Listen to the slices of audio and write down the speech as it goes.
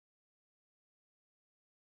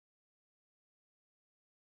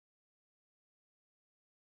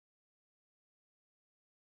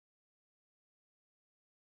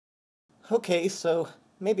Okay, so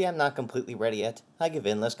maybe I'm not completely ready yet. I give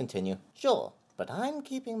in, let's continue. Sure, but I'm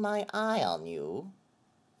keeping my eye on you.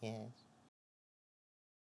 Yes.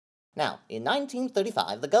 Now, in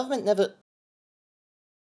 1935, the government never...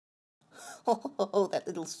 Oh, that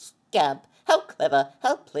little scamp. How clever,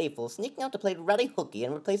 how playful, sneaking out to play ruddy hooky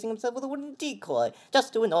and replacing himself with a wooden decoy,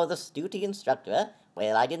 just to annoy the snooty instructor.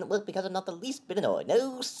 Well, I didn't work because I'm not the least bit annoyed.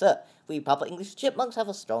 No, sir. We proper English chipmunks have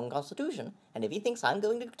a strong constitution, and if he thinks I'm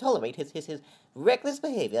going to tolerate his reckless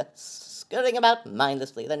behavior, scurrying about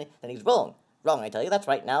mindlessly, then he's wrong. Wrong, I tell you, that's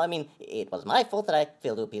right now. I mean, it was my fault that I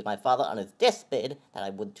failed to appease my father on his deathbed, that I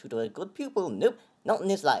would tutor a good pupil. Nope, not in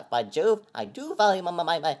his life. By Jove, I do value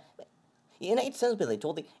my innate sensibility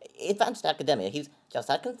toward the advanced academia. He's just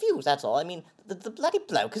that confused, that's all. I mean, the bloody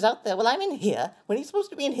bloke is out there. Well, I'm in here, when he's supposed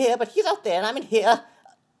to be in here, but he's out there, and I'm in here.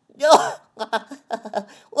 I'm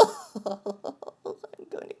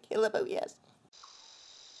going to kill him, oh yes.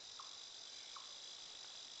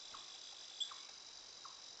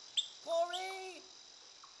 Cory!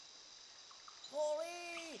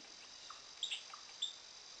 Cory!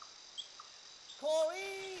 Cory!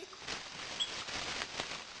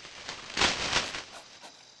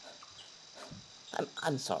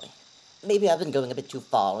 I'm sorry. Maybe I've been going a bit too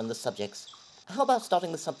far on the subjects. How about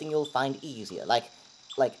starting with something you'll find easier, like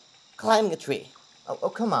climbing a tree? Oh,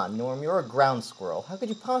 come on, Norm, you're a ground squirrel. How could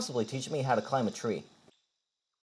you possibly teach me how to climb a tree?